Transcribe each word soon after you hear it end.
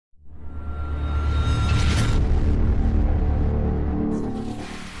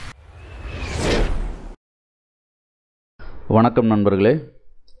வணக்கம் நண்பர்களே,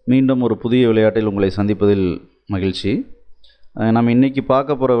 மீண்டும் ஒரு புதிய விளையாட்டில் உங்களை சந்திப்பதில் மகிழ்ச்சி. நம்ம இன்றைக்கி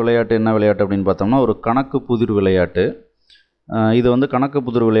பார்க்க போகிற விளையாட்டு என்ன விளையாட்டு அப்படின்னு பார்த்தோம்னா, ஒரு கணக்கு புதிர் விளையாட்டு. இது கணக்கு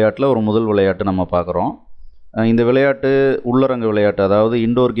புதிர் விளையாட்டில் ஒரு முதல் விளையாட்டு நம்ம பார்க்குறோம். இந்த விளையாட்டு உள்ளரங்க விளையாட்டு, அதாவது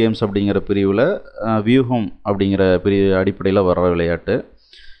இண்டோர் கேம்ஸ் அப்படிங்கிற பிரிவில் வியூகம் அப்படிங்கிற அடிப்படையில் வர்ற விளையாட்டு.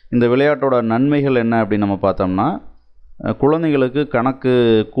 இந்த விளையாட்டோட நன்மைகள் என்ன அப்படின்னு நம்ம பார்த்தோம்னா, குழந்தைகளுக்கு கணக்கு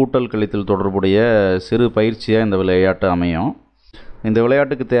கூட்டல் கழித்தல் தொடர்புடைய சிறு பயிற்சியாக இந்த விளையாட்டு அமையும். இந்த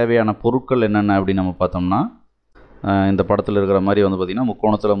விளையாட்டுக்கு தேவையான பொருட்கள் என்னென்ன அப்படின்னு நம்ம பார்த்தோம்னா, இந்த படத்தில் இருக்கிற மாதிரி பார்த்திங்கன்னா,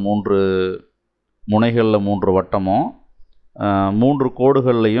 முக்கோணத்தில் 3 முனைகளில் 3 வட்டமும் 3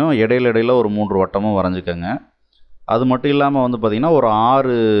 கோடுகள்லையும் இடையில ஒரு 3 வட்டமும் வரைஞ்சிக்கோங்க. அது மட்டும் இல்லாமல் பார்த்திங்கன்னா, ஒரு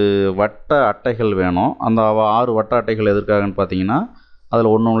 6 வட்ட அட்டைகள் வேணும். அந்த 6 வட்ட அட்டைகள் எதற்காகன்னு பார்த்தீங்கன்னா,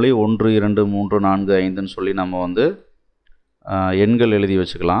 அதில் ஒன்றுலேயும் 1, 2, 3, 4, 5ன்னு சொல்லி நம்ம எண்கள் எழுதி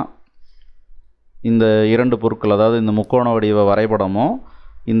வச்சுக்கலாம். இந்த 2 பொருட்கள், அதாவது இந்த முக்கோண வடிவ வரைபடமும்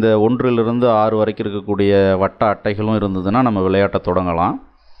இந்த 1லிருந்து 6 வரைக்கும் இருக்கக்கூடிய வட்ட அட்டைகளும் இருந்ததுன்னா நம்ம விளையாட்டை தொடங்கலாம்.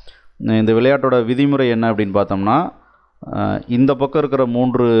 இந்த விளையாட்டோட விதிமுறை என்ன அப்படின்னு பார்த்தோம்னா, இந்த பக்கம் இருக்கிற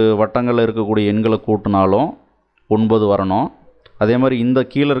 3 வட்டங்களில் இருக்கக்கூடிய எண்களை கூட்டினாலும் 9 வரணும். அதே மாதிரி இந்த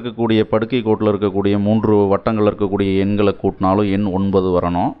கீழே இருக்கக்கூடிய படுக்கை கோட்டில் இருக்கக்கூடிய 3 வட்டங்களில் இருக்கக்கூடிய எண்களை கூட்டினாலும் எண் 9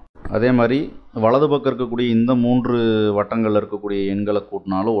 வரணும். அதே மாதிரி வலது பக்கம் இருக்கக்கூடிய இந்த 3 வட்டங்களில் இருக்கக்கூடிய எண்களை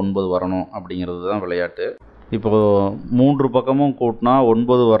கூட்டினாலும் 9 வரணும் அப்படிங்கிறது தான் விளையாட்டு. இப்போது 3 பக்கமும் கூட்டினா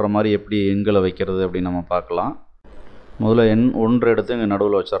 9 வர்ற மாதிரி எப்படி எண்களை வைக்கிறது அப்படின்னு நம்ம பார்க்கலாம். முதல்ல எண் 1 எடுத்து இங்கே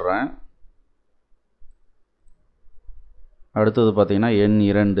நடுவில் வச்சிட்றேன். அடுத்தது பார்த்திங்கன்னா எண்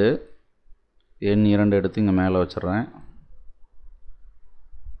 2 எடுத்து இங்கே மேலே வச்சிட்றேன்.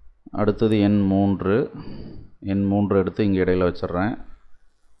 அடுத்தது எண் 3 எடுத்து இங்கே இடையில் வச்சிட்றேன்.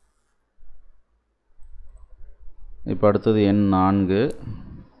 இப்போ அடுத்தது எண் 4.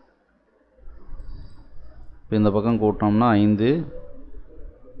 இப்போ இந்த பக்கம் கூட்டினோம்னா 5,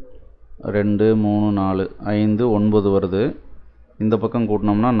 2, 3, 4, 5, 9 வருது. இந்த பக்கம்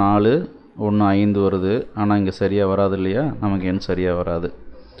கூட்டினோம்னா 4, 1, 5 வருது. ஆனால் இங்கே சரியாக வராது இல்லையா, நமக்கு எண் சரியாக வராது.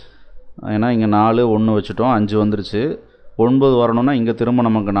 ஏன்னா இங்கே 4, 1 வச்சுட்டோம், 5 வந்துருச்சு. 9 வரணும்னா இங்கே திரும்ப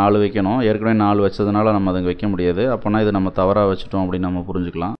நமக்கு 4 வைக்கணும். ஏற்கனவே 4 வச்சதுனால நம்ம அதை வைக்க முடியாது. அப்போனா இது நம்ம தவறாக வச்சுட்டோம் அப்படின்னு நம்ம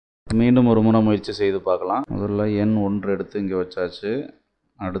புரிஞ்சுக்கலாம். மீண்டும் ஒரு முறை முயற்சி செய்து பார்க்கலாம். முதல்ல எண் 1 எடுத்து இங்கே வச்சாச்சு.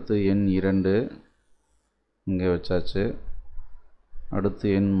 அடுத்து எண் 2 இங்கே வச்சாச்சு. அடுத்து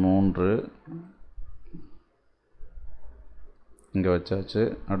எண் 3 இங்கே வச்சாச்சு.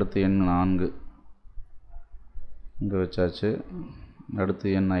 அடுத்து எண் 4 இங்கே வச்சாச்சு.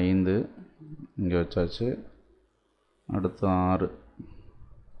 அடுத்து எண் 5 இங்கே வச்சாச்சு. அடுத்து 6.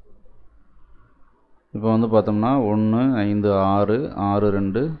 இப்போ பார்த்தோம்னா 1, 5, 6, 6,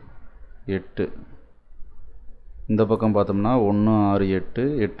 2, 8. இந்த பக்கம் பார்த்தோம்னா 1, 6, 8,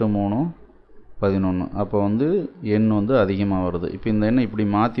 8, 3, 11. அப்போ எண் அதிகமாக வருது. இப்போ இந்த எண்ணை இப்படி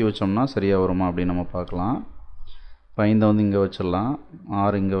மாற்றி வச்சோம்னா சரியாக வருமா அப்படின்னு நம்ம பார்க்கலாம். இப்போ 5 இங்கே வச்சிடலாம்,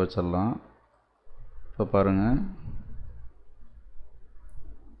 6 இங்கே வச்சிடலாம். இப்போ பாருங்கள்,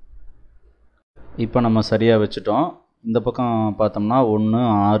 இப்போ நம்ம சரியாக வச்சுட்டோம். இந்த பக்கம் பார்த்தோம்னா 1,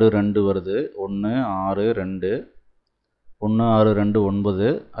 6, 2 வருது. 1, 6, 2, 1, 6, 2, 9.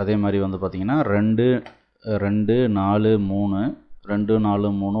 அதே மாதிரி பார்த்திங்கன்னா 2, 2, 4, 3, 2, 4,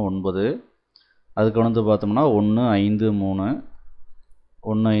 3, 9. அதுக்கு பார்த்தோம்னா 1, 5, 3,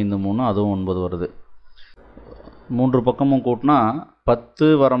 1, 5, 3, அதுவும் 9 வருது. 3 பக்கமும் கூட்டினா 10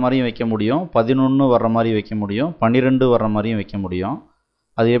 வர மாதிரியும் வைக்க முடியும், 11 வர்ற மாதிரி வைக்க முடியும், 12 வர்ற மாதிரியும் வைக்க முடியும்.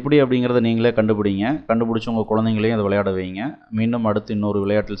 அது எப்படி அப்படிங்கிறத நீங்களே கண்டுபிடிச்சு உங்கள் குழந்தைங்களையும் அதை விளையாட வைங்க. மீண்டும் அடுத்து இன்னொரு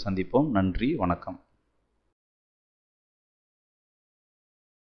விளையாட்டில் சந்திப்போம். நன்றி, வணக்கம்.